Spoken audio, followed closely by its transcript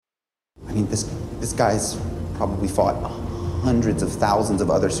I mean, this guy's probably fought hundreds of thousands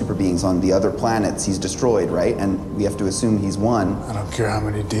of other super beings on the other planets he's destroyed, right? And we have to assume he's won. I don't care how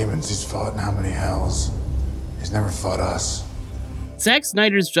many demons he's fought and how many hells. He's never fought us. Zack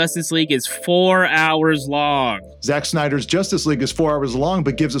Snyder's Justice League is 4 hours long. Zack Snyder's Justice League is 4 hours long,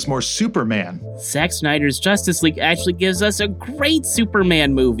 but gives us more Superman. Zack Snyder's Justice League actually gives us a great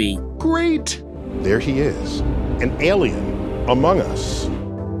Superman movie. Great! There he is, an alien among us.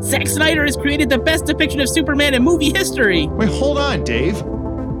 Zack Snyder has created the best depiction of Superman in movie history. Wait, hold on, Dave.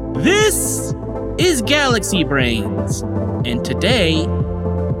 This is Galaxy Brains. And today,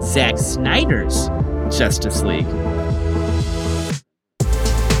 Zack Snyder's Justice League.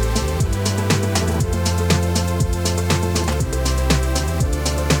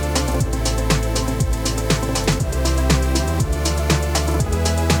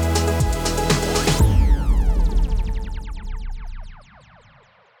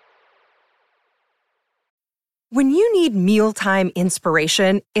 When you need mealtime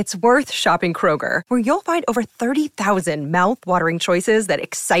inspiration, it's worth shopping Kroger, where you'll find over 30,000 mouth-watering choices that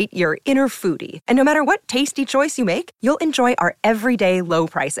excite your inner foodie. And no matter what tasty choice you make, you'll enjoy our everyday low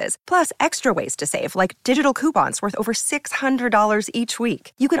prices, plus extra ways to save, like digital coupons worth over $600 each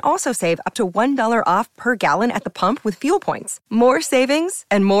week. You can also save up to $1 off per gallon at the pump with fuel points. More savings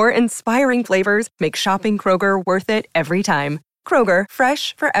and more inspiring flavors make shopping Kroger worth it every time. Kroger,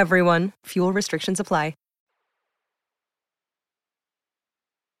 fresh for everyone. Fuel restrictions apply.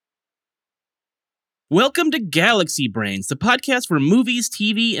 Welcome to Galaxy Brains, the podcast where movies,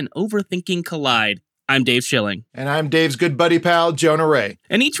 TV, and overthinking collide. I'm Dave Schilling. And I'm Dave's good buddy pal, Jonah Ray.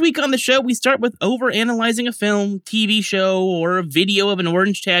 And each week on the show, we start with overanalyzing a film, TV show, or a video of an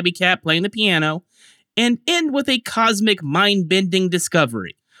orange tabby cat playing the piano, and end with a cosmic mind-bending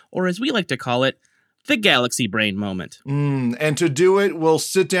discovery, or as we like to call it, the Galaxy Brain moment. And to do it, we'll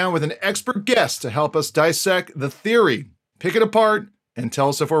sit down with an expert guest to help us dissect the theory, pick it apart, and tell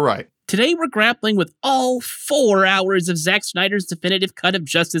us if we're right. Today, we're grappling with all 4 hours of Zack Snyder's definitive cut of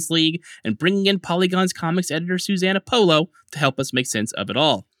Justice League and bringing in Polygon's comics editor Susanna Polo to help us make sense of it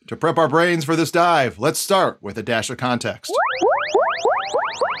all. To prep our brains for this dive, let's start with a dash of context.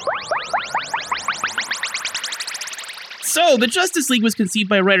 So, the Justice League was conceived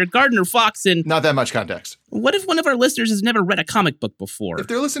by writer Gardner Fox and... Not that much context. What if one of our listeners has never read a comic book before? If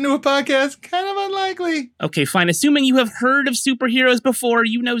they're listening to a podcast, kind of unlikely. Okay, fine. Assuming you have heard of superheroes before,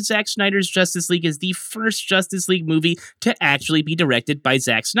 you know Zack Snyder's Justice League is the first Justice League movie to actually be directed by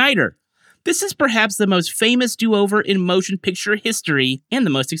Zack Snyder. This is perhaps the most famous do-over in motion picture history, and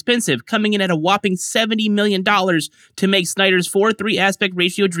the most expensive, coming in at a whopping $70 million to make Snyder's 4:3 aspect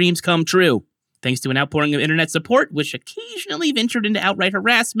ratio dreams come true. Thanks to an outpouring of internet support, which occasionally ventured into outright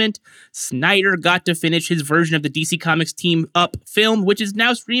harassment, Snyder got to finish his version of the DC Comics Team Up film, which is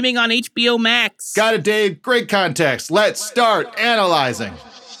now streaming on HBO Max. Got it, Dave. Great context. Let's start analyzing.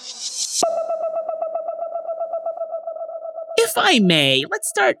 If I may, let's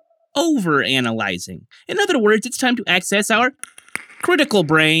start over-analyzing. In other words, it's time to access our critical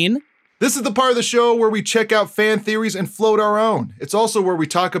brain. This is the part of the show where we check out fan theories and float our own. It's also where we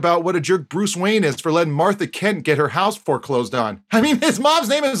talk about what a jerk Bruce Wayne is for letting Martha Kent get her house foreclosed on. I mean, his mom's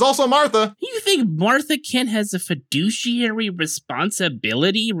name is also Martha. You think Martha Kent has a fiduciary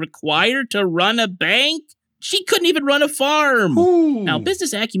responsibility required to run a bank? She couldn't even run a farm. Ooh. Now,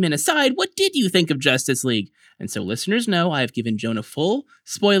 business acumen aside, what did you think of Justice League? And so listeners know I have given Jonah full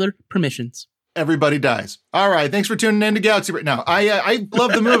spoiler permissions. Everybody dies. All right, thanks for tuning in to Galaxy right now. I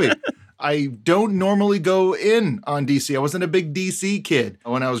love the movie. I don't normally go in on DC. I wasn't a big DC kid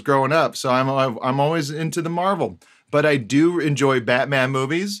when I was growing up, so I'm always into the Marvel. But I do enjoy Batman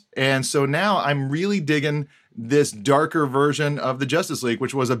movies, and so now I'm really digging this darker version of the Justice League,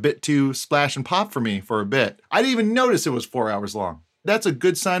 which was a bit too splash and pop for me for a bit. I didn't even notice it was 4 hours long. That's a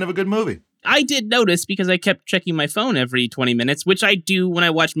good sign of a good movie. I did notice because I kept checking my phone every 20 minutes, which I do when I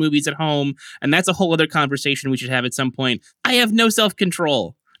watch movies at home, and that's a whole other conversation we should have at some point. I have no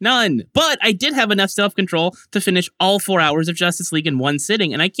self-control. None. But I did have enough self-control to finish all 4 hours of Justice League in one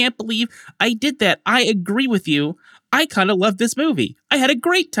sitting, and I can't believe I did that. I agree with you. I kind of love this movie. I had a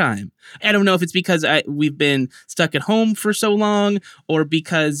great time. I don't know if it's because we've been stuck at home for so long or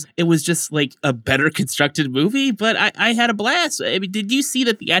because it was just like a better constructed movie, but I had a blast. I mean, did you see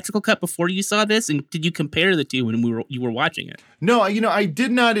the theatrical cut before you saw this, and did you compare the two when you were watching it? No, I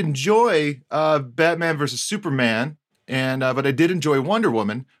did not enjoy Batman versus Superman. But I did enjoy Wonder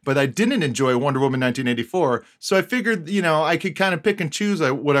Woman, but I didn't enjoy Wonder Woman 1984. So I figured, I could kind of pick and choose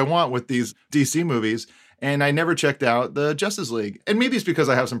what I want with these DC movies. and I never checked out the Justice League. And maybe it's because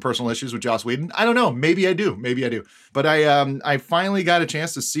I have some personal issues with Joss Whedon. I don't know. Maybe I do. But I finally got a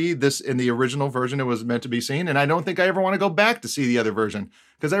chance to see this in the original version it was meant to be seen, and I don't think I ever want to go back to see the other version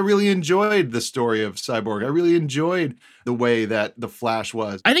because I really enjoyed the story of Cyborg. I really enjoyed the way that The Flash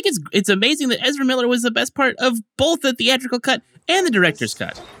was. I think it's amazing that Ezra Miller was the best part of both the theatrical cut and the director's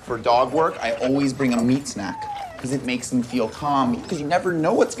cut. For dog work, I always bring a meat snack because it makes them feel calm because you never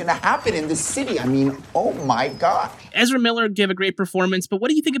know what's going to happen in this city. I mean, oh my God. Ezra Miller gave a great performance, but what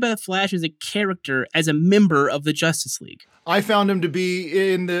do you think about Flash as a character, as a member of the Justice League? I found him to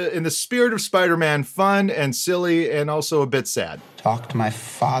be in the spirit of Spider-Man, fun and silly and also a bit sad. Talk to my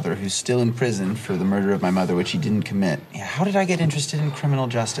father, who's still in prison for the murder of my mother, which he didn't commit. Yeah, how did I get interested in criminal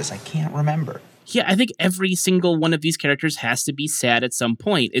justice? I can't remember. Yeah, I think every single one of these characters has to be sad at some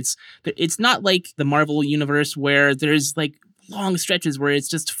point. It's not like the Marvel universe where there's like long stretches where it's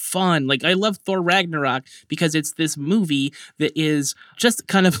just fun. Like I love Thor Ragnarok because it's this movie that is just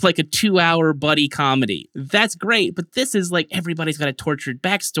kind of like a 2-hour buddy comedy. That's great, but this is like everybody's got a tortured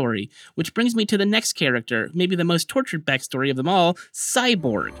backstory, which brings me to the next character, maybe the most tortured backstory of them all,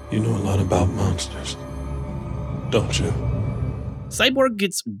 Cyborg. You know a lot about monsters, don't you? Cyborg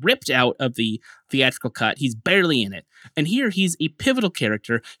gets ripped out of the theatrical cut. He's barely in it. And here he's a pivotal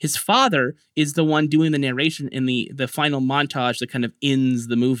character. His father is the one doing the narration in the final montage that kind of ends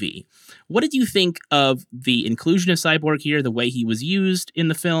the movie. What did you think of the inclusion of Cyborg here, the way he was used in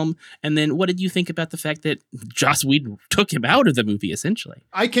the film? And then what did you think about the fact that Joss Whedon took him out of the movie, essentially?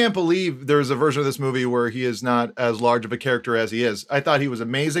 I can't believe there's a version of this movie where he is not as large of a character as he is. I thought he was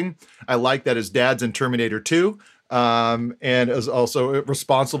amazing. I like that his dad's in Terminator 2. And is also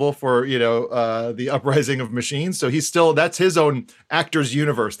responsible for, the uprising of machines. So that's his own actor's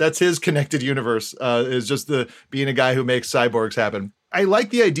universe. That's his connected universe, is just being a guy who makes cyborgs happen. I like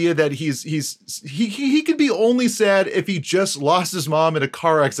the idea that he could be only sad if he just lost his mom in a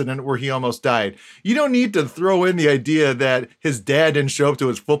car accident where he almost died. You don't need to throw in the idea that his dad didn't show up to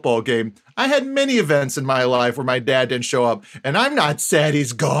his football game. I had many events in my life where my dad didn't show up, and I'm not sad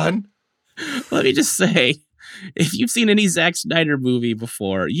he's gone. Let me just say, if you've seen any Zack Snyder movie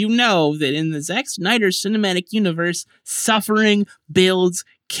before, you know that in the Zack Snyder cinematic universe, suffering builds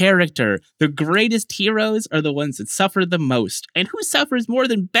character. The greatest heroes are the ones that suffer the most. And who suffers more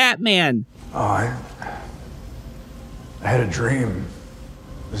than Batman? Oh, I had a dream.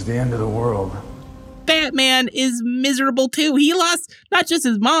 It was the end of the world. Batman is miserable too. He lost not just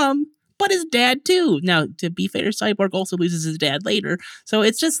his mom, but his dad too. Now, to be fair, Cyborg also loses his dad later. So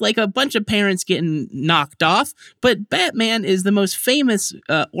it's just like a bunch of parents getting knocked off. But Batman is the most famous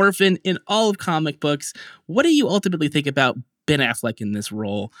orphan in all of comic books. What do you ultimately think about Ben Affleck in this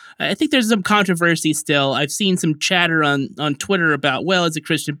role? I think there's some controversy still. I've seen some chatter on Twitter about, well, is it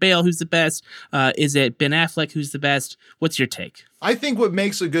Christian Bale who's the best? Is it Ben Affleck who's the best? What's your take? I think what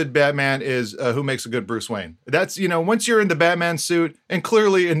makes a good Batman is who makes a good Bruce Wayne. That's, once you're in the Batman suit, and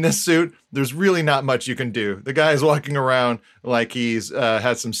clearly in this suit, there's really not much you can do. The guy is walking around like he's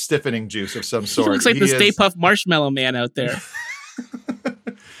had some stiffening juice of some sort. He looks like the Stay Puft Marshmallow Man out there.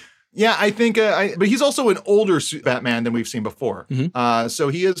 Yeah, I think, but he's also an older Batman than we've seen before. Mm-hmm. So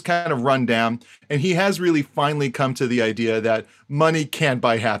he is kind of run down, and he has really finally come to the idea that money can't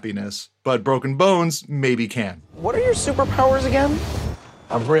buy happiness, but broken bones maybe can. What are your superpowers again?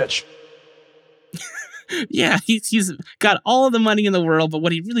 I'm rich. Yeah, he's got all of the money in the world, but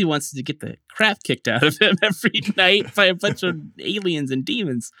what he really wants is to get the crap kicked out of him every night by a bunch of aliens and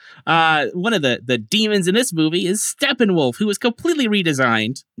demons. One of the demons in this movie is Steppenwolf, who was completely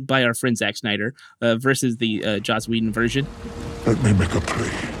redesigned by our friend Zack Snyder versus the Joss Whedon version. Let me make a plea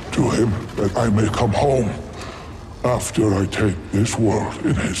to him that I may come home after I take this world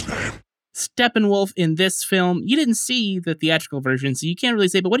in his name. Steppenwolf in this film, you didn't see the theatrical version, so you can't really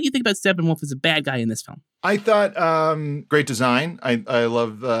say, but what do you think about Steppenwolf as a bad guy in this film? I thought great design. I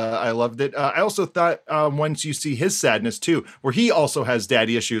loved it. I also thought once you see his sadness too, where he also has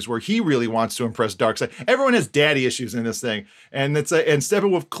daddy issues, where he really wants to impress Darkseid. Everyone has daddy issues in this thing, and and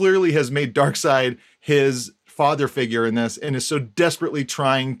Steppenwolf clearly has made Darkseid his father figure in this, and is so desperately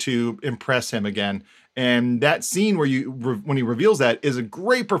trying to impress him again. And that scene where when he reveals that is a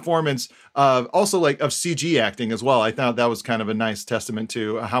great performance of CG acting as well. I thought that was kind of a nice testament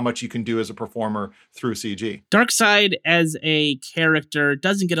to how much you can do as a performer through CG. Darkseid as a character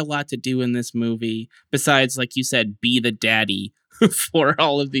doesn't get a lot to do in this movie, besides, like you said, be the daddy for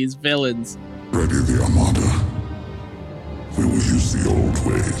all of these villains. Ready the Armada. We will use the old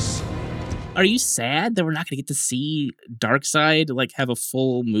ways. Are you sad that we're not going to get to see Darkseid have a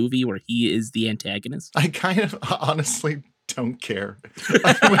full movie where he is the antagonist? I kind of honestly don't care.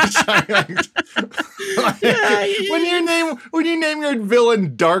 When you name your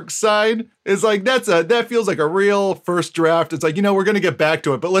villain Darkseid, it's like that feels like a real first draft. It's like, we're gonna get back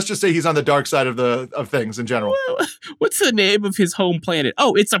to it, but let's just say he's on the dark side of things in general. What's the name of his home planet?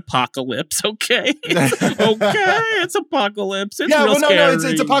 Oh, it's Apocalypse. Okay, it's Apocalypse. It's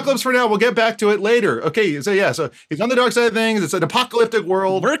it's Apocalypse for now. We'll get back to it later. Okay, so he's on the dark side of things. It's an apocalyptic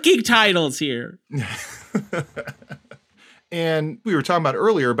world. Working titles here. And we were talking about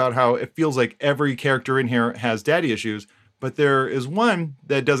earlier about how it feels like every character in here has daddy issues, but there is one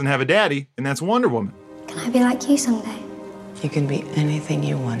that doesn't have a daddy, and that's Wonder Woman. Can I be like you someday? You can be anything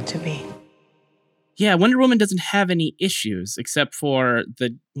you want to be. Yeah, Wonder Woman doesn't have any issues except for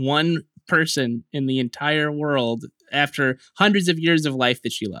the one person in the entire world after hundreds of years of life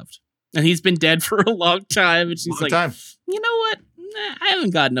that she loved. And he's been dead for a long time. And she's like, you know what? I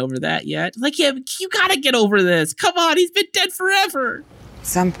haven't gotten over that yet. Like, yeah, you gotta get over this. Come on, he's been dead forever. At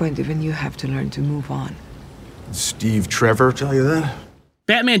some point, even you have to learn to move on. Steve Trevor tell you that?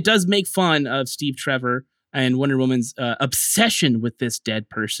 Batman does make fun of Steve Trevor and Wonder Woman's obsession with this dead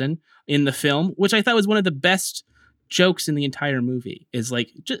person in the film, which I thought was one of the best jokes in the entire movie. Is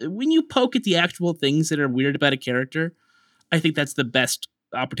like, when you poke at the actual things that are weird about a character, I think that's the best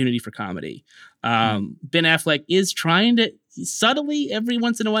opportunity for comedy. Ben Affleck is trying to subtly every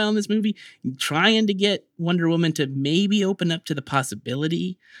once in a while in this movie trying to get Wonder Woman to maybe open up to the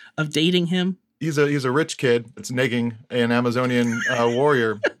possibility of dating him. He's a rich kid that's negging an Amazonian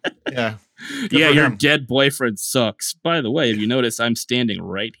warrior. Yeah. Yeah, your dead boyfriend sucks. By the way, have you noticed I'm standing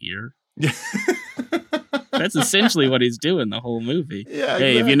right here? That's essentially what he's doing the whole movie. Yeah,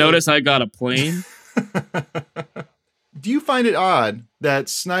 hey, have you noticed I got a plane? Do you find it odd that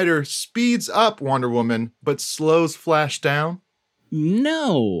Snyder speeds up Wonder Woman but slows Flash down?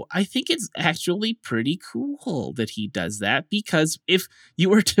 No, I think it's actually pretty cool that he does that, because if you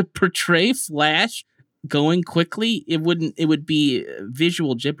were to portray Flash going quickly, it would be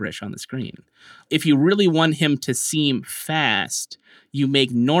visual gibberish on the screen. If you really want him to seem fast, you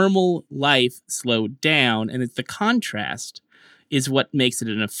make normal life slow down, and it's the contrast is what makes it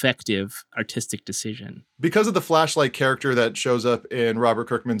an effective artistic decision. Because of the Flash-like character that shows up in Robert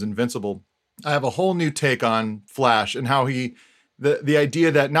Kirkman's Invincible, I have a whole new take on Flash and how the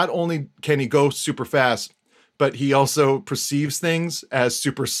idea that not only can he go super fast, but he also perceives things as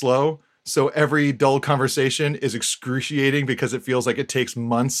super slow. So every dull conversation is excruciating because it feels like it takes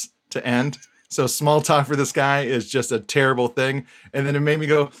months to end. So small talk for this guy is just a terrible thing. And then it made me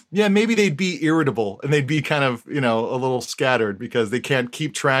go, yeah, maybe they'd be irritable and they'd be kind of, a little scattered because they can't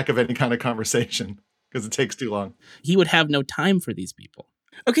keep track of any kind of conversation because it takes too long. He would have no time for these people.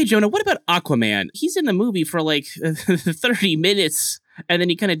 Okay, Jonah, what about Aquaman? He's in the movie for like 30 minutes and then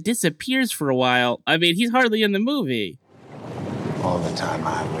he kind of disappears for a while. I mean, he's hardly in the movie. All the time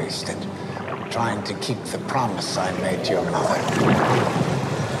I wasted trying to keep the promise I made to your mother.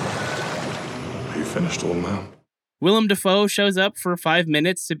 You finished, old man? Willem Dafoe shows up for 5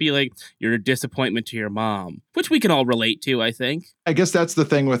 minutes to be like, you're a disappointment to your mom, which we can all relate to, I think. I guess that's the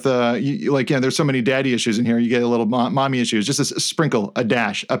thing with, there's so many daddy issues in here. You get a little mommy issues, just a sprinkle, a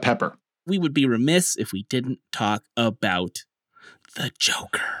dash, a pepper. We would be remiss if we didn't talk about the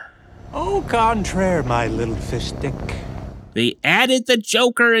Joker. Au contraire, my little fish stick. They added the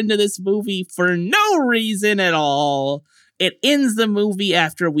Joker into this movie for no reason at all. It ends the movie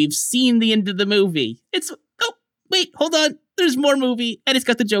after we've seen the end of the movie. Hold on. There's more movie, and it's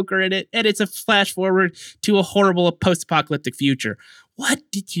got the Joker in it, and it's a flash forward to a horrible post-apocalyptic future. What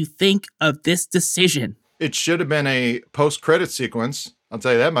did you think of this decision? It should have been a post-credit sequence. I'll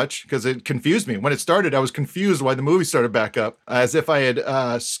tell you that much, because it confused me. When it started, I was confused why the movie started back up, as if I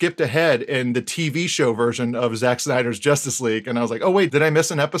had skipped ahead in the TV show version of Zack Snyder's Justice League. And I was like, oh, wait, did I miss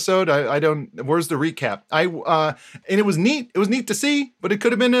an episode? Where's the recap? And it was neat. It was neat to see, but it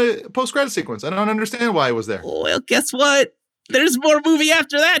could have been a post-credit sequence. I don't understand why it was there. Well, guess what? There's more movie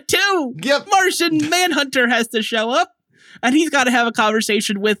after that, too. Yep. Martian Manhunter has to show up. And he's got to have a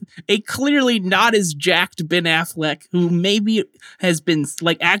conversation with a clearly not as jacked Ben Affleck, who maybe has been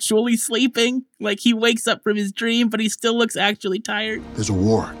actually sleeping. Like he wakes up from his dream, but he still looks actually tired. There's a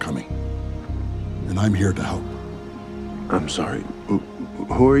war coming, and I'm here to help. I'm sorry.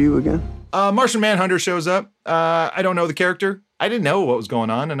 Who are you again? Martian Manhunter shows up. I don't know the character. I didn't know what was going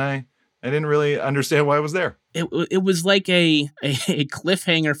on, and I didn't really understand why it was there. It was like a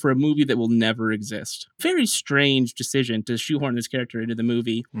cliffhanger for a movie that will never exist. Very strange decision to shoehorn this character into the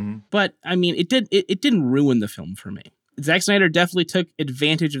movie. Mm-hmm. But I mean, it didn't ruin the film for me. Zack Snyder definitely took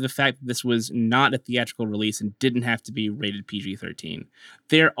advantage of the fact that this was not a theatrical release and didn't have to be rated PG-13.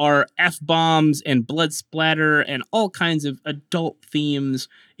 There are F-bombs and blood splatter and all kinds of adult themes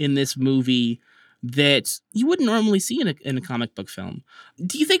in this movie that you wouldn't normally see in a comic book film.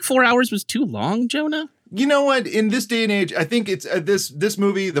 Do you think 4 hours was too long, Jonah? You know what? In this day and age, I think it's this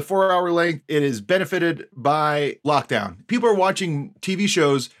movie, the 4 hour length, it is benefited by lockdown. People are watching TV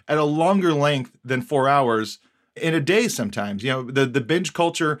shows at a longer length than 4 hours in a day sometimes. You know, the binge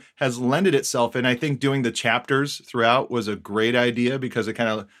culture has lended itself, and I think doing the chapters throughout was a great idea because it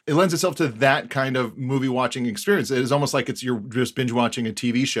lends itself to that kind of movie watching experience. It is almost like you're just binge watching a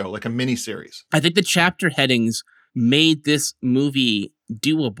TV show, like a mini series. I think the chapter headings made this movie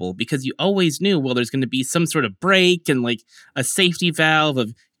doable because you always knew, well, there's going to be some sort of break and like a safety valve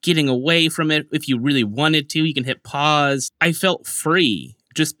of getting away from it. If you really wanted to, you can hit pause. I felt free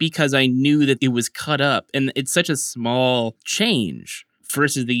just because I knew that it was cut up. And it's such a small change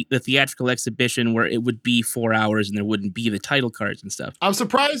versus the theatrical exhibition where it would be 4 hours and there wouldn't be the title cards and stuff. I'm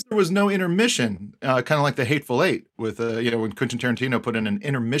surprised there was no intermission, kind of like The Hateful Eight with, when Quentin Tarantino put in an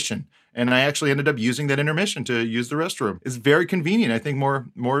intermission. And I actually ended up using that intermission to use the restroom. It's very convenient. I think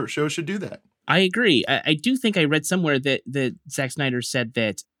more shows should do that. I agree. I do think I read somewhere that Zack Snyder said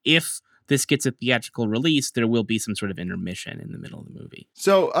that if this gets a theatrical release, there will be some sort of intermission in the middle of the movie.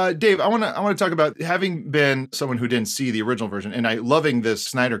 So, Dave, I want to talk about, having been someone who didn't see the original version and loving this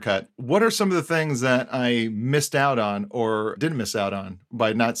Snyder cut. What are some of the things that I missed out on or didn't miss out on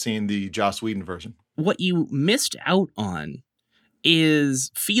by not seeing the Joss Whedon version? What you missed out on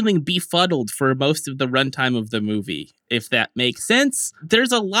is feeling befuddled for most of the runtime of the movie, if that makes sense.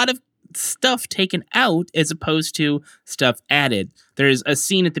 There's a lot of stuff taken out as opposed to stuff added. There's a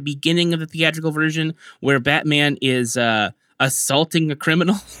scene at the beginning of the theatrical version where Batman is assaulting a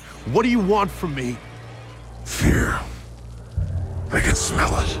criminal. What do you want from me? Fear. I can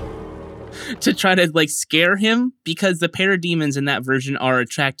smell it. To try to scare him, because the parademons in that version are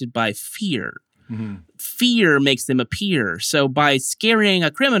attracted by fear. Mm-hmm. Fear makes them appear. So by scaring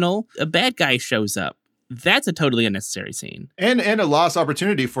a criminal, a bad guy shows up. That's a totally unnecessary scene. And a lost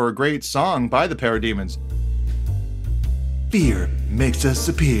opportunity for a great song by the Parademons. Fear makes us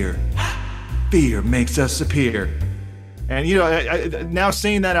appear. Fear makes us appear. And I now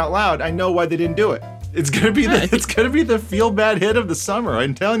saying that out loud, I know why they didn't do it. It's gonna be the feel bad hit of the summer.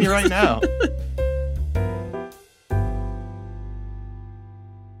 I'm telling you right now.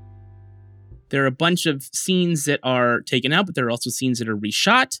 There are a bunch of scenes that are taken out, but there are also scenes that are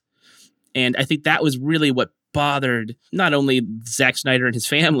reshot. And I think that was really what bothered not only Zack Snyder and his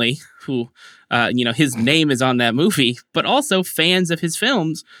family, who, his name is on that movie, but also fans of his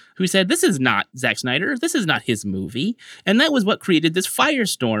films who said, this is not Zack Snyder. This is not his movie. And that was what created this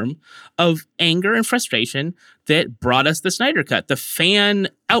firestorm of anger and frustration that brought us the Snyder Cut, the fan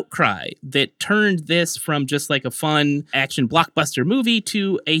outcry that turned this from just like a fun action blockbuster movie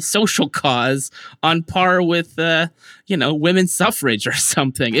to a social cause on par with, women's suffrage or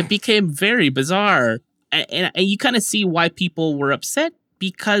something. It became very bizarre. And you kind of see why people were upset,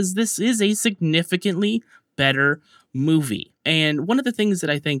 because this is a significantly better movie. And one of the things that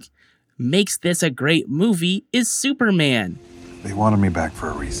I think makes this a great movie is Superman. They wanted me back for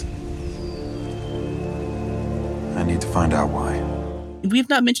a reason. I need to find out why. We have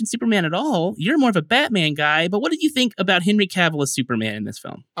not mentioned Superman at all. You're more of a Batman guy, but what did you think about Henry Cavill as Superman in this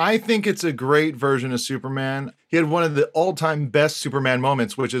film? I think it's a great version of Superman. He had one of the all-time best Superman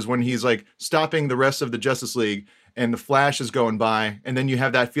moments, which is when he's stopping the rest of the Justice League and the Flash is going by, and then you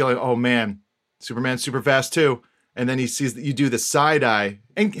have that feeling, oh man, Superman's super fast too. And then he sees that you do the side eye.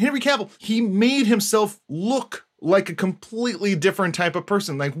 And Henry Cavill, he made himself look like a completely different type of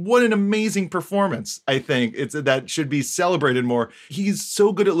person. What an amazing performance. I think that should be celebrated more. He's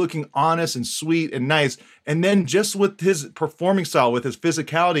so good at looking honest and sweet and nice. And then just with his performing style, with his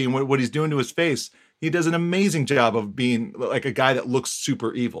physicality and what he's doing to his face, he does an amazing job of being like a guy that looks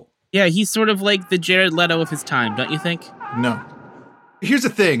super evil. Yeah, he's sort of like the Jared Leto of his time, don't you think? No. Here's the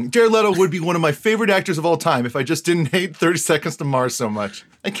thing. Jared Leto would be one of my favorite actors of all time if I just didn't hate 30 Seconds to Mars so much.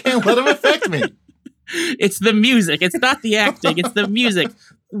 I can't let him affect me. It's the music. It's not the acting. It's the music.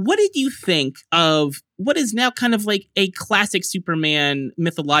 What did you think of what is now kind of like a classic Superman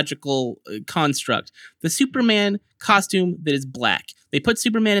mythological construct? The Superman costume that is black. They put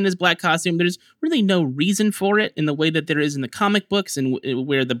Superman in his black costume. There's really no reason for it in the way that there is in the comic books and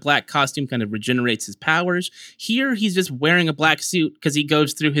where the black costume kind of regenerates his powers. Here, he's just wearing a black suit because he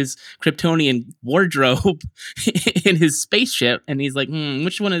goes through his Kryptonian wardrobe in his spaceship, and he's like,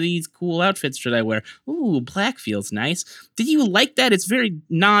 which one of these cool outfits should I wear? Ooh, black feels nice. Did you like that? It's very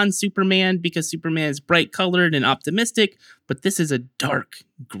non-Superman because Superman is bright colored and optimistic, but this is a dark,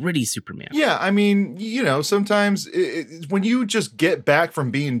 gritty Superman. Yeah, I mean, sometimes when you just get back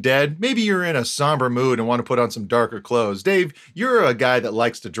from being dead, maybe you're in a somber mood and want to put on some darker clothes. Dave, you're a guy that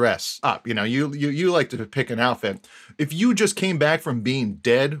likes to dress up. You like to pick an outfit. If you just came back from being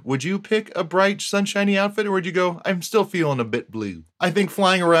dead, would you pick a bright, sunshiny outfit, or would you go, I'm still feeling a bit blue? I think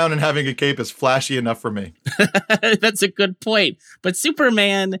flying around and having a cape is flashy enough for me. That's a good point. But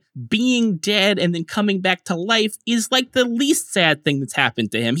Superman being dead and then coming back to life is like the least sad thing that's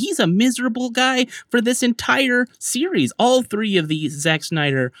happened to him. He's a miserable guy for this entire series. All three of these Zack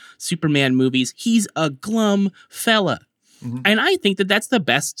Snyder Superman movies, he's a glum fella. Mm-hmm. And I think that that's the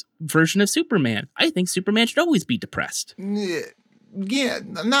best version of Superman. I think Superman should always be depressed. Yeah,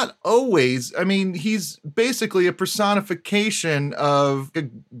 not always. I mean, he's basically a personification of a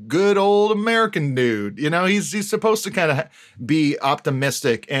good old American dude. He's supposed to kind of be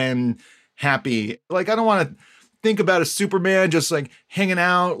optimistic and happy. Like, I don't want to think about a Superman just like hanging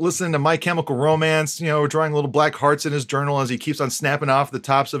out, listening to My Chemical Romance, drawing little black hearts in his journal as he keeps on snapping off the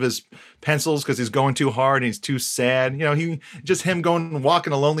tops of his pencils because he's going too hard and he's too sad. Him going and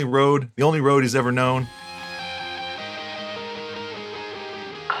walking a lonely road, the only road he's ever known.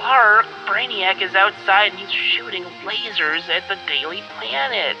 Clark, Brainiac is outside and he's shooting lasers at the Daily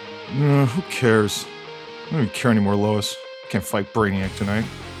Planet. Who cares? I don't even care anymore, Lois. I can't fight Brainiac tonight.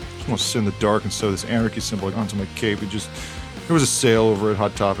 I just want to sit in the dark and sew this anarchy symbol onto my cape. There was a sale over at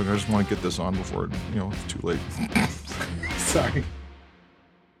Hot Topic. I just want to get this on before it's too late. Sorry.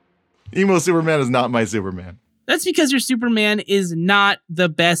 Emo Superman is not my Superman. That's because your Superman is not the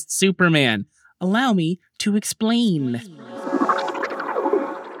best Superman. Allow me to explain.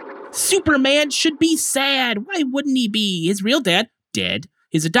 Superman should be sad. Why wouldn't he be? His real dad, dead.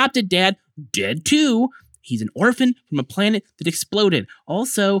 His adopted dad, dead too. He's an orphan from a planet that exploded.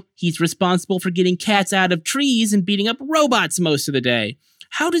 Also, he's responsible for getting cats out of trees and beating up robots most of the day.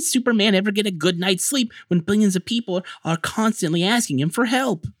 How did Superman ever get a good night's sleep when billions of people are constantly asking him for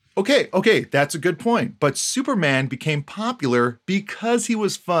help? Okay, that's a good point. But Superman became popular because he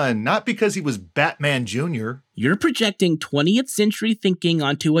was fun, not because he was Batman Jr. You're projecting 20th century thinking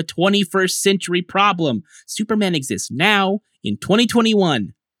onto a 21st century problem. Superman exists now, in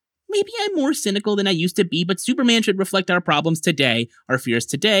 2021. Maybe I'm more cynical than I used to be, but Superman should reflect our problems today, our fears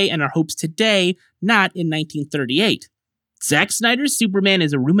today, and our hopes today, not in 1938. Zack Snyder's Superman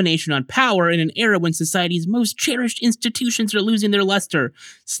is a rumination on power in an era when society's most cherished institutions are losing their luster.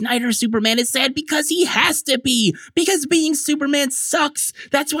 Snyder's Superman is sad because he has to be, because being Superman sucks.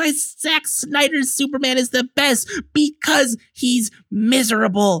 That's why Zack Snyder's Superman is the best, because he's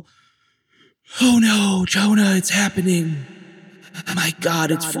miserable. Oh no, Jonah, it's happening. My God,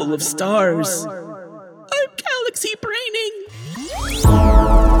 it's full of stars. I'm galaxy braining.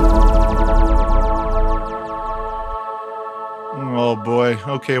 Oh boy.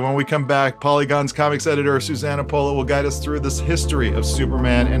 Okay, when we come back, Polygon's comics editor, Susanna Polo, will guide us through this history of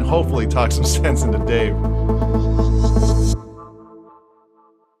Superman and hopefully talk some sense into Dave.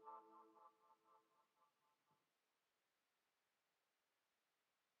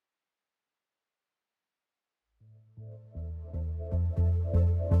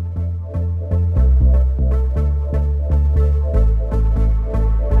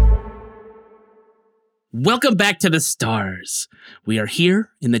 Welcome back to the stars. We are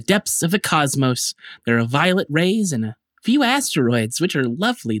here in the depths of the cosmos. There are violet rays and a few asteroids, which are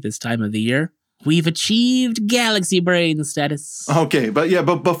lovely this time of the year. We've achieved galaxy brain status. Okay,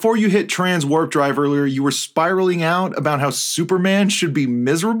 but before you hit trans warp drive earlier, you were spiraling out about how Superman should be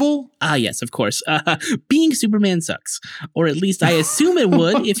miserable? Ah, yes, of course. Being Superman sucks. Or at least I assume it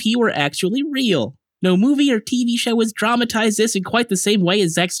would if he were actually real. No movie or TV show has dramatized this in quite the same way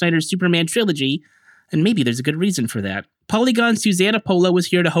as Zack Snyder's Superman trilogy. And maybe there's a good reason for that. Polygon's Susanna Polo was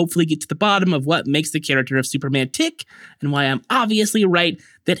here to hopefully get to the bottom of what makes the character of Superman tick, and why I'm obviously right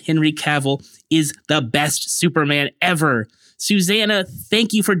that Henry Cavill is the best Superman ever. Susanna,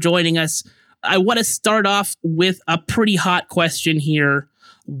 thank you for joining us. I want to start off with a pretty hot question here.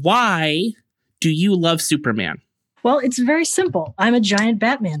 Why do you love Superman? Well, it's very simple. I'm a giant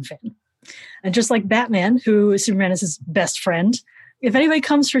Batman fan. And just like Batman, who Superman is his best friend, if anybody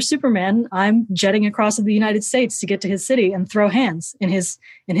comes for Superman, I'm jetting across the United States to get to his city and throw hands in his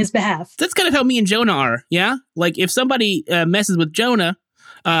behalf. That's kind of how me and Jonah are, yeah? Like, if somebody messes with Jonah,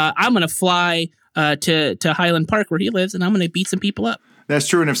 I'm going to fly to Highland Park where he lives, and I'm going to beat some people up. That's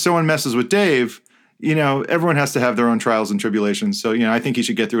true. And if someone messes with Dave, everyone has to have their own trials and tribulations. So, I think he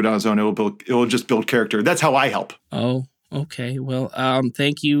should get through it on his own. It will just build character. That's how I help. Oh, okay. Well,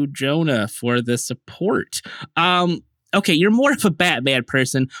 thank you, Jonah, for the support. Okay, you're more of a Batman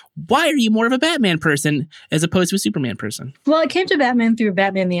person. Why are you more of a Batman person as opposed to a Superman person? Well, it came to Batman through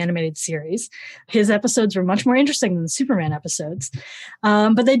Batman the Animated Series. His episodes were much more interesting than the Superman episodes.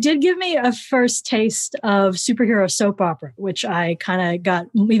 But they did give me a first taste of superhero soap opera, which I kind of got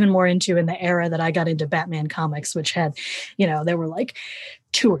even more into in the era that I got into Batman comics, which had, there were like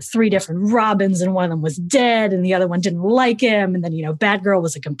 2 or 3 different Robins, and one of them was dead and the other one didn't like him. And then, Batgirl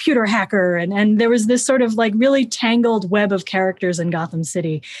was a computer hacker. And there was this sort of like really tangled web of characters in Gotham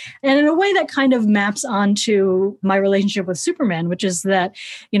City. And in a way that kind of maps onto my relationship with Superman, which is that,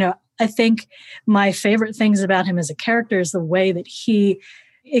 I think my favorite things about him as a character is the way that he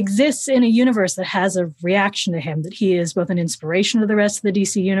exists in a universe that has a reaction to him, that he is both an inspiration to the rest of the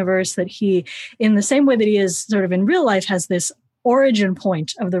DC universe, that he, in the same way that he is sort of in real life, has this origin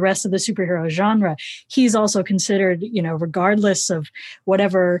point of the rest of the superhero genre. He's also considered, regardless of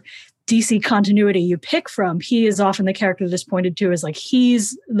whatever DC continuity you pick from, he is often the character that is pointed to as like,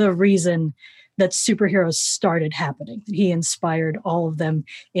 he's the reason that superheroes started happening. He inspired all of them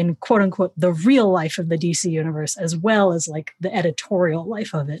in quote unquote, the real life of the DC universe, as well as like the editorial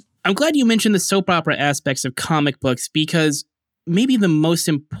life of it. I'm glad you mentioned the soap opera aspects of comic books, because maybe the most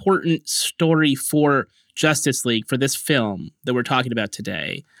important story for Justice League, for this film that we're talking about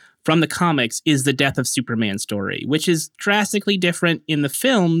today, from the comics, is the death of Superman story, which is drastically different in the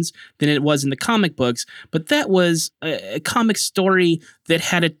films than it was in the comic books. But that was a comic story that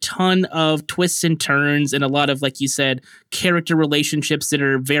had a ton of twists and turns and a lot of, like you said, character relationships that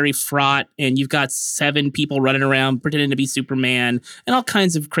are very fraught. And you've got 7 people running around pretending to be Superman and all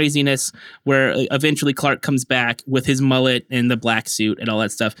kinds of craziness, where eventually Clark comes back with his mullet and the black suit and all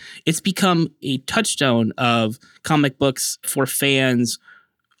that stuff. It's become a touchstone of comic books for fans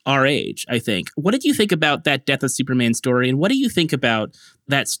our age, I think. What did you think about that death of Superman story? And what do you think about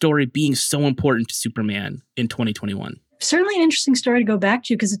that story being so important to Superman in 2021? Certainly an interesting story to go back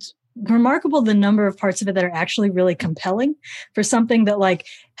to, because it's remarkable the number of parts of it that are actually really compelling for something that like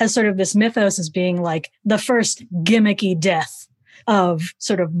has sort of this mythos as being like the first gimmicky death of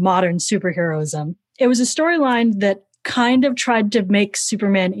sort of modern superheroism. It was a storyline that kind of tried to make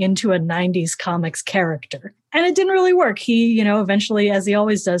Superman into a 90s comics character. And it didn't really work. He, eventually, as he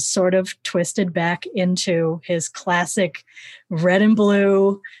always does, sort of twisted back into his classic red and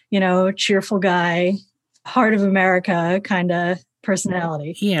blue, cheerful guy, heart of America kind of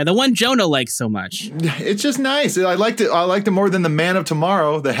personality. Yeah, the one Jonah likes so much. It's just nice. I liked it more than the Man of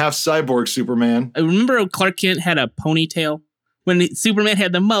Tomorrow, the half cyborg Superman. I remember Clark Kent had a ponytail. When Superman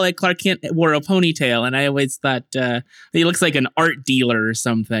had the mullet, Clark Kent wore a ponytail, and I always thought he looks like an art dealer or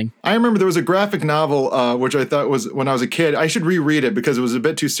something. I remember there was a graphic novel, which I thought was, when I was a kid, I should reread it because it was a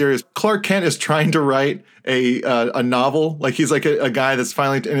bit too serious. Clark Kent is trying to write a novel. Like, he's like a guy that's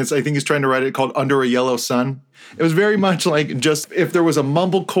finally, and I think he's trying to write it called Under a Yellow Sun. It was very much like, just if there was a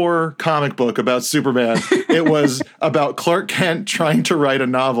mumblecore comic book about Superman, it was about Clark Kent trying to write a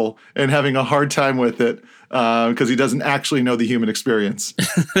novel and having a hard time with it. Because he doesn't actually know the human experience.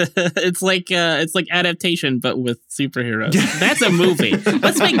 It's like adaptation, but with superheroes. That's a movie.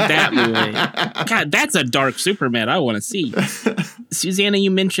 Let's make that movie. God, that's a dark Superman I want to see. Susanna,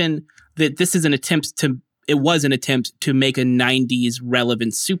 you mentioned that this is it was an attempt to make a 90s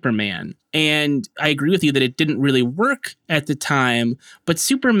relevant Superman. And I agree with you that it didn't really work at the time, but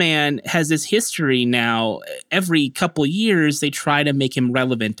Superman has this history now. Every couple years, they try to make him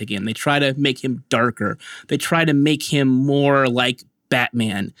relevant again. They try to make him darker. They try to make him more like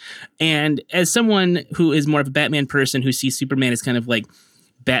Batman. And as someone who is more of a Batman person, who sees Superman as kind of like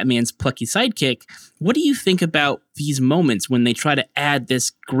Batman's plucky sidekick, what do you think about these moments when they try to add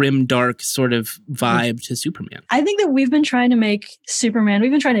this grim, dark sort of vibe to Superman? I think that we've been trying to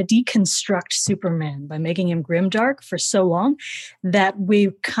deconstruct Superman by making him grim dark for so long that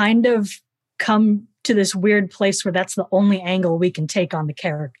we've kind of come to this weird place where that's the only angle we can take on the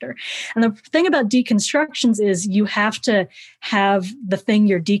character. And the thing about deconstructions is you have to have the thing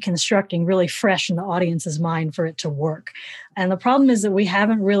you're deconstructing really fresh in the audience's mind for it to work. And the problem is that we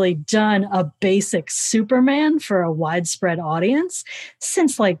haven't really done a basic Superman for a widespread audience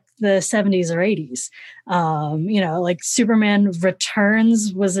since like the 70s or 80s. Like Superman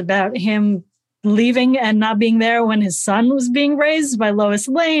Returns was about him leaving and not being there when his son was being raised by Lois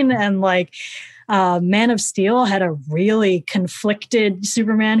Lane. And like Man of Steel had a really conflicted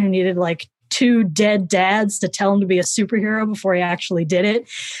Superman who needed like 2 dead dads to tell him to be a superhero before he actually did it.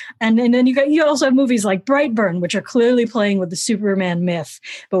 And then you also have movies like Brightburn, which are clearly playing with the Superman myth.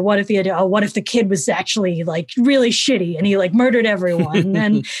 But what if the kid was actually like really shitty and he like murdered everyone?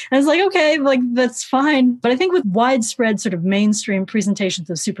 and it's like, okay, like that's fine. But I think with widespread sort of mainstream presentations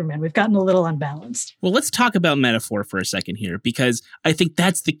of Superman, we've gotten a little unbalanced. Well, let's talk about metaphor for a second here, because I think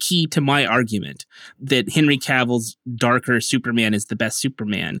that's the key to my argument that Henry Cavill's darker Superman is the best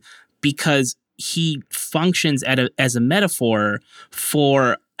Superman, because he functions as a metaphor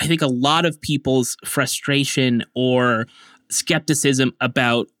for, I think, a lot of people's frustration or skepticism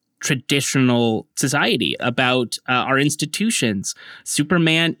about traditional society, about our institutions.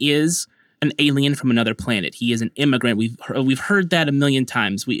 Superman is an alien from another planet. He is an immigrant. We've heard that a million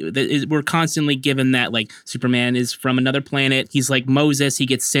times. We're constantly given that, like, Superman is from another planet. He's like Moses. He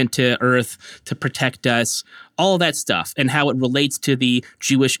gets sent to Earth to protect us. All of that stuff, and how it relates to the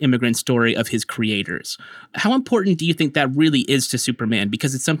Jewish immigrant story of his creators. How important do you think that really is to Superman?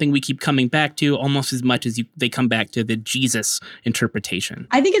 Because it's something we keep coming back to almost as much as they come back to the Jesus interpretation.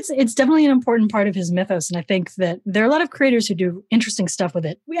 I think it's definitely an important part of his mythos, and I think that there are a lot of creators who do interesting stuff with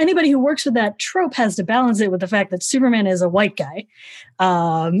it. Anybody who works with that trope has to balance it with the fact that Superman is a white guy,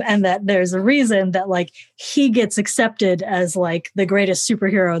 and that there's a reason that like he gets accepted as like the greatest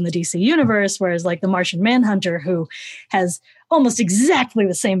superhero in the DC universe, whereas like the Martian Manhunter, who has almost exactly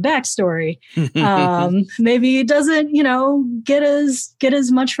the same backstory, maybe doesn't, get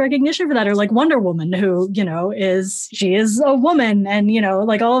as much recognition for that. Or like Wonder Woman, who, she is a woman, and,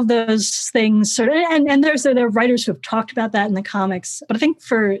 like all of those things sort of, and there are writers who have talked about that in the comics. But I think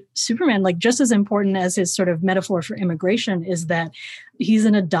for Superman, like just as important as his sort of metaphor for immigration is that he's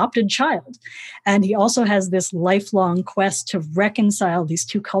an adopted child. And he also has this lifelong quest to reconcile these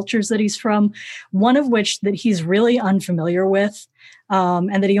two cultures that he's from, one of which that he's really unfamiliar with,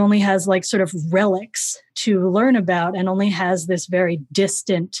 and that he only has like sort of relics to learn about and only has this very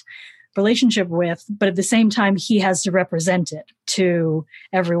distant relationship with, but at the same time, he has to represent it to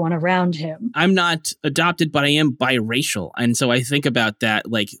everyone around him. I'm not adopted, but I am biracial. And so I think about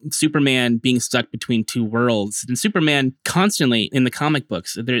that, like Superman being stuck between two worlds. And Superman constantly in the comic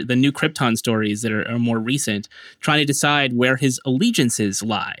books, the new Krypton stories that are more recent, trying to decide where his allegiances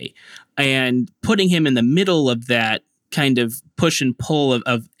lie. And putting him in the middle of that kind of push and pull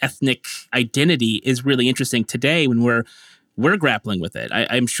of ethnic identity is really interesting today when we're grappling with it.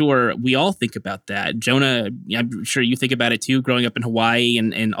 I'm sure we all think about that. Jonah, I'm sure you think about it too, growing up in Hawaii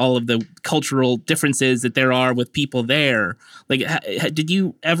and all of the cultural differences that there are with people there. Like, did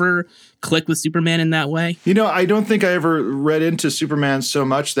you ever click with Superman in that way? I don't think I ever read into Superman so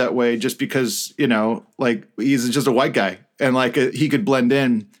much that way, just because, like he's just a white guy and like he could blend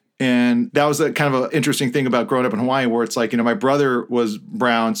in. And that was a kind of an interesting thing about growing up in Hawaii, where it's like, my brother was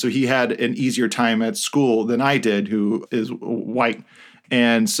brown, so he had an easier time at school than I did, who is white.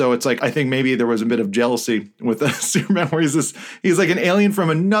 And so it's like, I think maybe there was a bit of jealousy with Superman, where he's like an alien from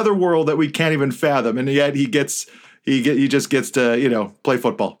another world that we can't even fathom. And yet he just gets to, play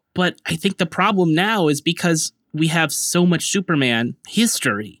football. But I think the problem now is because we have so much Superman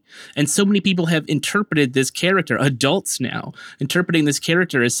history, and so many people have interpreted this character, adults now, interpreting this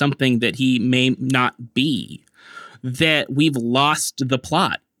character as something that he may not be, that we've lost the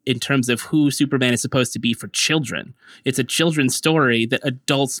plot in terms of who Superman is supposed to be for children. It's a children's story that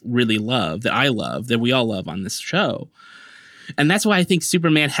adults really love, that I love, that we all love on this show. And that's why I think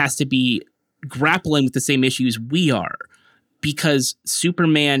Superman has to be grappling with the same issues we are. Because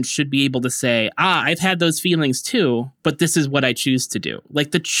Superman should be able to say, I've had those feelings too, but this is what I choose to do. Like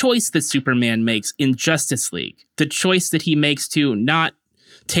the choice that Superman makes in Justice League, the choice that he makes to not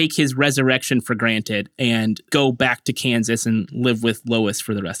take his resurrection for granted and go back to Kansas and live with Lois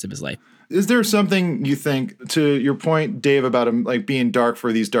for the rest of his life. Is there something you think, to your point, Dave, about him like being dark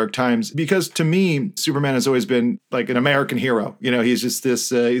for these dark times? Because to me, Superman has always been like an American hero. He's just this,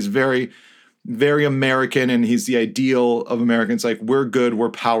 he's very American, and he's the ideal of Americans. Like, we're good, we're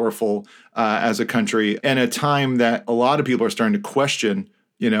powerful as a country. And a time that a lot of people are starting to question,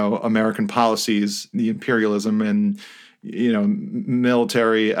 American policies, the imperialism and,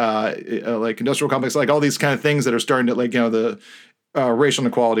 military, like industrial complex, like all these kind of things that are starting to, like, the racial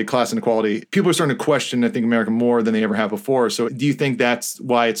inequality, class inequality. People are starting to question, I think, America more than they ever have before. So do you think that's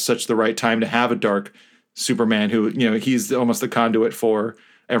why it's such the right time to have a dark Superman who, he's almost the conduit for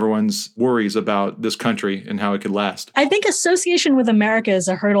everyone's worries about this country and how it could last? I think association with America is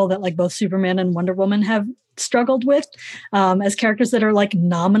a hurdle that like both Superman and Wonder Woman have struggled with as characters that are like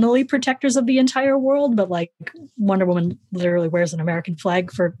nominally protectors of the entire world, but like Wonder Woman literally wears an American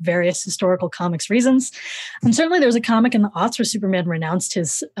flag for various historical comics reasons. And certainly there was a comic in the aughts where Superman renounced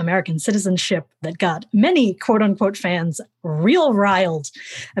his American citizenship that got many quote unquote fans real riled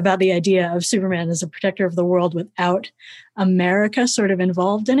about the idea of Superman as a protector of the world without America sort of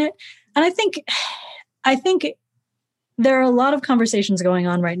involved in it. And I think there are a lot of conversations going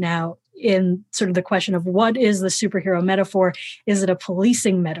on right now in sort of the question of what is the superhero metaphor? Is it a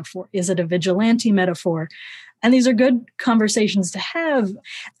policing metaphor? Is it a vigilante metaphor? And these are good conversations to have.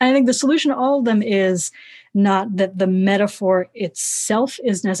 And I think the solution to all of them is not that the metaphor itself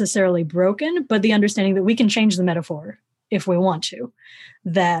is necessarily broken, but the understanding that we can change the metaphor if we want to,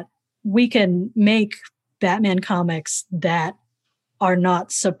 that we can make Batman comics that are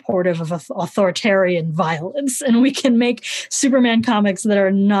not supportive of authoritarian violence. And we can make Superman comics that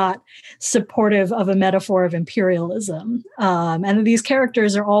are not supportive of a metaphor of imperialism. And these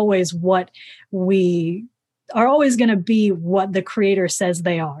characters are always going to be what the creator says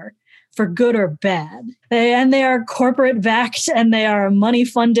they are, for good or bad. They are corporate backed and they are money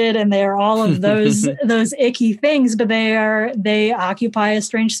funded and they are all of those those icky things, but they occupy a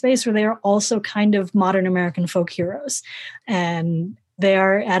strange space where they are also kind of modern American folk heroes. And they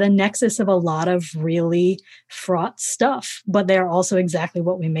are at a nexus of a lot of really fraught stuff, but they're also exactly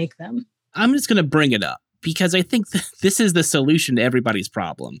what we make them. I'm just going to bring it up because I think this is the solution to everybody's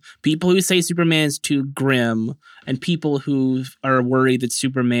problem. People who say Superman is too grim and people who are worried that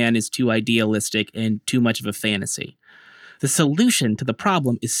Superman is too idealistic and too much of a fantasy. The solution to the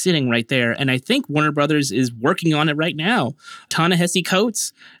problem is sitting right there, and I think Warner Brothers is working on it right now. Ta-Nehisi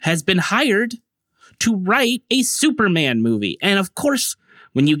Coates has been hired to write a Superman movie. And of course,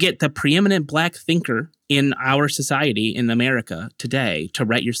 when you get the preeminent black thinker in our society in America today to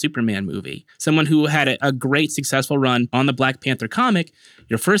write your Superman movie, someone who had a great successful run on the Black Panther comic,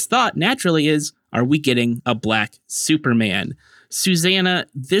 your first thought naturally is, are we getting a black Superman? Susanna,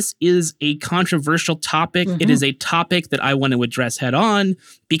 this is a controversial topic. Mm-hmm. It is a topic that I want to address head on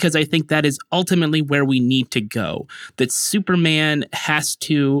because I think that is ultimately where we need to go. That Superman has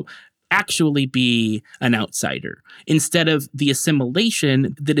to actually be an outsider instead of the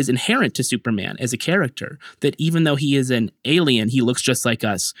assimilation that is inherent to Superman as a character, that even though he is an alien, he looks just like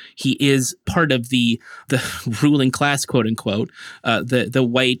us. He is part of the ruling class, quote unquote, the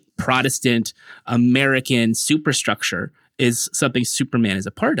white Protestant American superstructure is something Superman is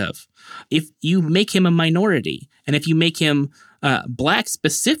a part of. If you make him a minority and if you make him black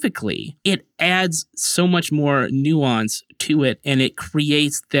specifically, it adds so much more nuance to it, and it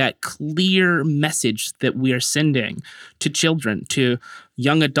creates that clear message that we are sending to children, to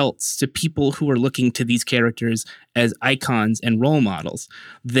young adults, to people who are looking to these characters as icons and role models,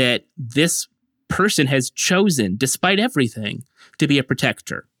 that this person has chosen, despite everything, to be a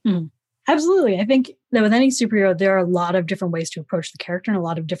protector. Mm. Absolutely. I think that with any superhero, there are a lot of different ways to approach the character and a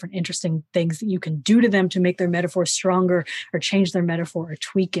lot of different interesting things that you can do to them to make their metaphor stronger or change their metaphor or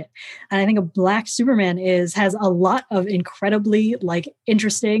tweak it. And I think a black Superman has a lot of incredibly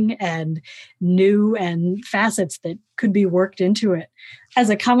interesting and new and facets that could be worked into it. As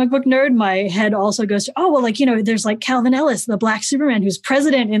a comic book nerd, my head also goes to, there's Calvin Ellis, the black Superman who's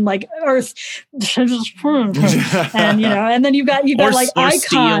president in Earth. And then you've got Icon.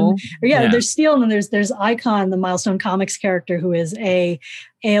 Steel. There's Steel, and then there's Icon, the Milestone Comics character who is a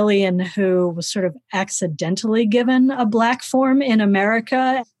alien who was sort of accidentally given a black form in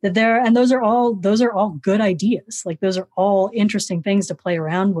America. Those are all good ideas. Those are all interesting things to play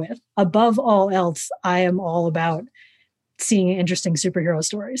around with. Above all else, I am all about seeing interesting superhero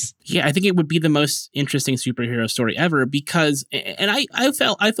stories. Yeah, I think it would be the most interesting superhero story ever because, and I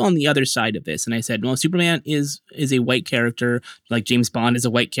fell on the other side of this, and I said, well, Superman is a white character, like James Bond is a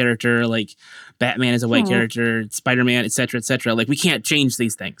white character, like Batman is a white character, Spider-Man, et cetera, et cetera. We can't change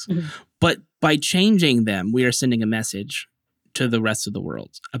these things. Mm-hmm. But by changing them, we are sending a message to the rest of the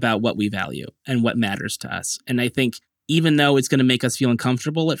world about what we value and what matters to us. And I think even though it's going to make us feel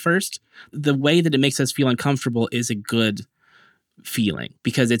uncomfortable at first, the way that it makes us feel uncomfortable is a good feeling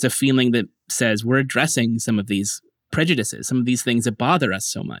because it's a feeling that says we're addressing some of these prejudices, some of these things that bother us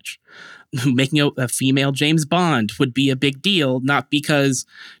so much. Making a female James Bond would be a big deal, not because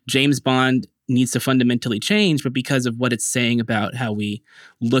James Bond needs to fundamentally change, but because of what it's saying about how we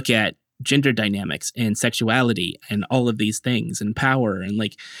look at gender dynamics and sexuality and all of these things and power and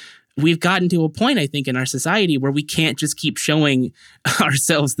we've gotten to a point, I think, in our society where we can't just keep showing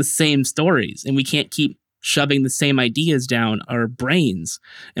ourselves the same stories and we can't keep shoving the same ideas down our brains,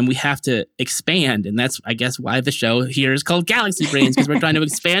 and we have to expand. And that's, I guess, why the show here is called Galaxy Brains, because we're trying to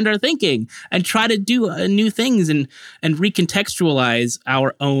expand our thinking and try to do new things and recontextualize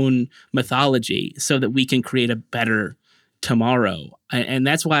our own mythology so that we can create a better tomorrow. And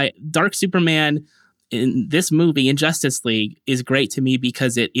that's why Dark Superman in this movie, in Justice League, is great to me,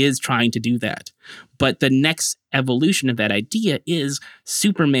 because it is trying to do that. But the next evolution of that idea is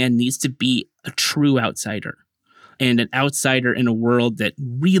Superman needs to be a true outsider, and an outsider in a world that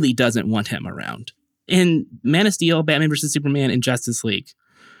really doesn't want him around. In Man of Steel, Batman vs. Superman, and Justice League,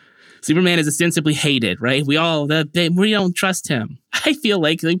 Superman is ostensibly hated, right? We don't trust him. I feel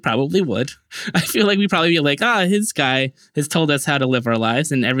like they probably would. I feel like we probably be like, his guy has told us how to live our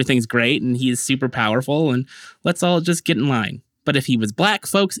lives and everything's great and he's super powerful and let's all just get in line. But if he was black,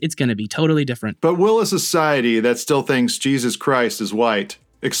 folks, it's going to be totally different. But will a society that still thinks Jesus Christ is white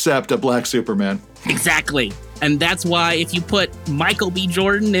accept a black Superman? Exactly. And that's why if you put Michael B.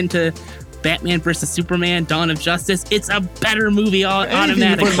 Jordan into Batman vs. Superman, Dawn of Justice, it's a better movie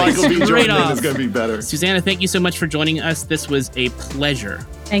automatically. Put Michael B. Jordan in, it's going to be better. Susanna, thank you so much for joining us. This was a pleasure.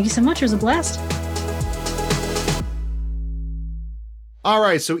 Thank you so much. It was a blast. All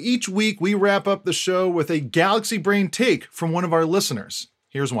right, so each week we wrap up the show with a Galaxy Brain take from one of our listeners.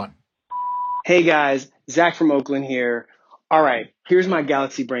 Here's one. Hey guys, Zach from Oakland here. All right, here's my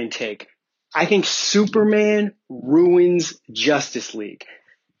Galaxy Brain take. I think Superman ruins Justice League.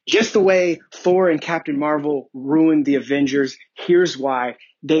 Just the way Thor and Captain Marvel ruined the Avengers, here's why.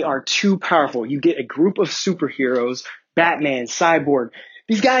 They are too powerful. You get a group of superheroes, Batman, Cyborg.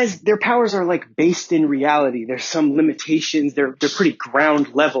 These guys, their powers are like based in reality. There's some limitations. They're pretty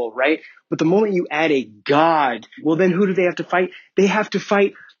ground level, right? But the moment you add a god, well, then who do they have to fight? They have to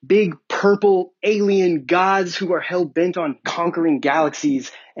fight big purple alien gods who are hell-bent on conquering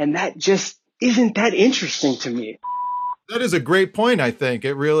galaxies. And that just isn't that interesting to me. That is a great point, I think.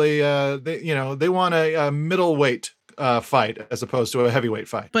 It really, they want a middleweight fight as opposed to a heavyweight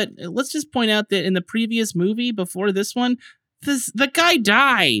fight. But let's just point out that in the previous movie before this one, the guy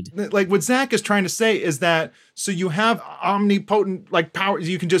died. Like what Zach is trying to say is that, so you have omnipotent like powers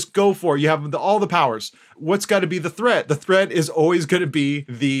you can just go for. You have all the powers. What's got to be the threat? The threat is always going to be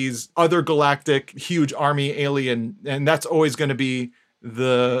these other galactic huge army alien, and that's always going to be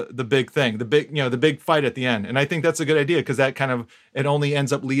the big thing, the big fight at the end. And I think that's a good idea because that kind of, it only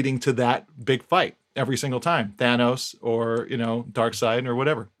ends up leading to that big fight every single time. Thanos or, Darkseid or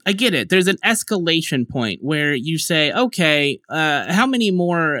whatever. I get it. There's an escalation point where you say, okay, how many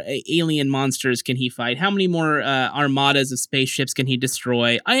more alien monsters can he fight? How many more armadas of spaceships can he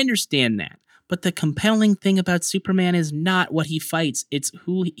destroy? I understand that. But the compelling thing about Superman is not what he fights. It's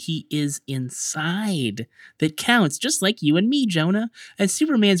who he is inside that counts, just like you and me, Jonah. And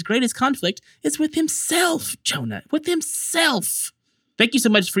Superman's greatest conflict is with himself, Jonah, with himself. Thank you so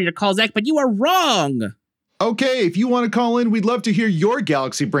much for your call, Zach, but you are wrong. Okay, if you want to call in, we'd love to hear your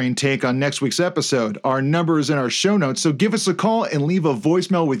Galaxy Brain take on next week's episode. Our number is in our show notes, so give us a call and leave a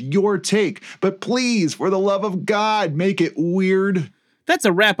voicemail with your take. But please, for the love of God, make it weird. That's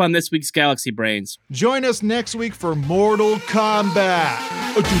a wrap on this week's Galaxy Brains. Join us next week for Mortal Kombat.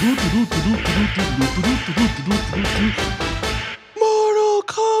 Mortal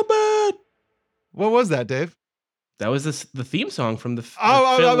Kombat. What was that, Dave? That was the theme song from the film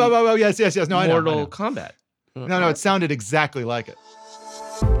yes. No, I know. Mortal Kombat. No, it sounded exactly like it.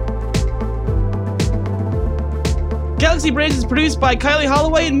 Galaxy Brains is produced by Kylie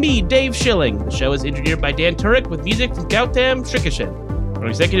Holloway and me, Dave Schilling. The show is engineered by Dan Turek with music from Gautam Srikishan. Our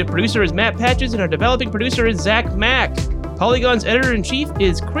executive producer is Matt Patches, and our developing producer is Zach Mack. Polygon's editor-in-chief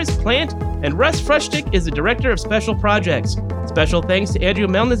is Chris Plant, and Russ Frushtick is the director of special projects. Special thanks to Andrew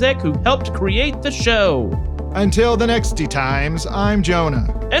Melnizek, who helped create the show. Until the next times, I'm Jonah.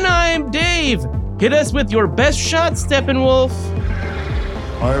 And I'm Dave. Hit us with your best shot, Steppenwolf.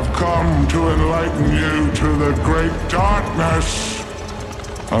 I have come to enlighten you to the great darkness.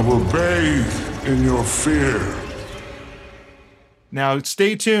 I will bathe in your fear. Now,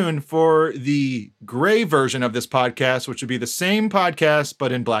 stay tuned for the gray version of this podcast, which would be the same podcast,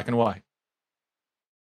 but in black and white.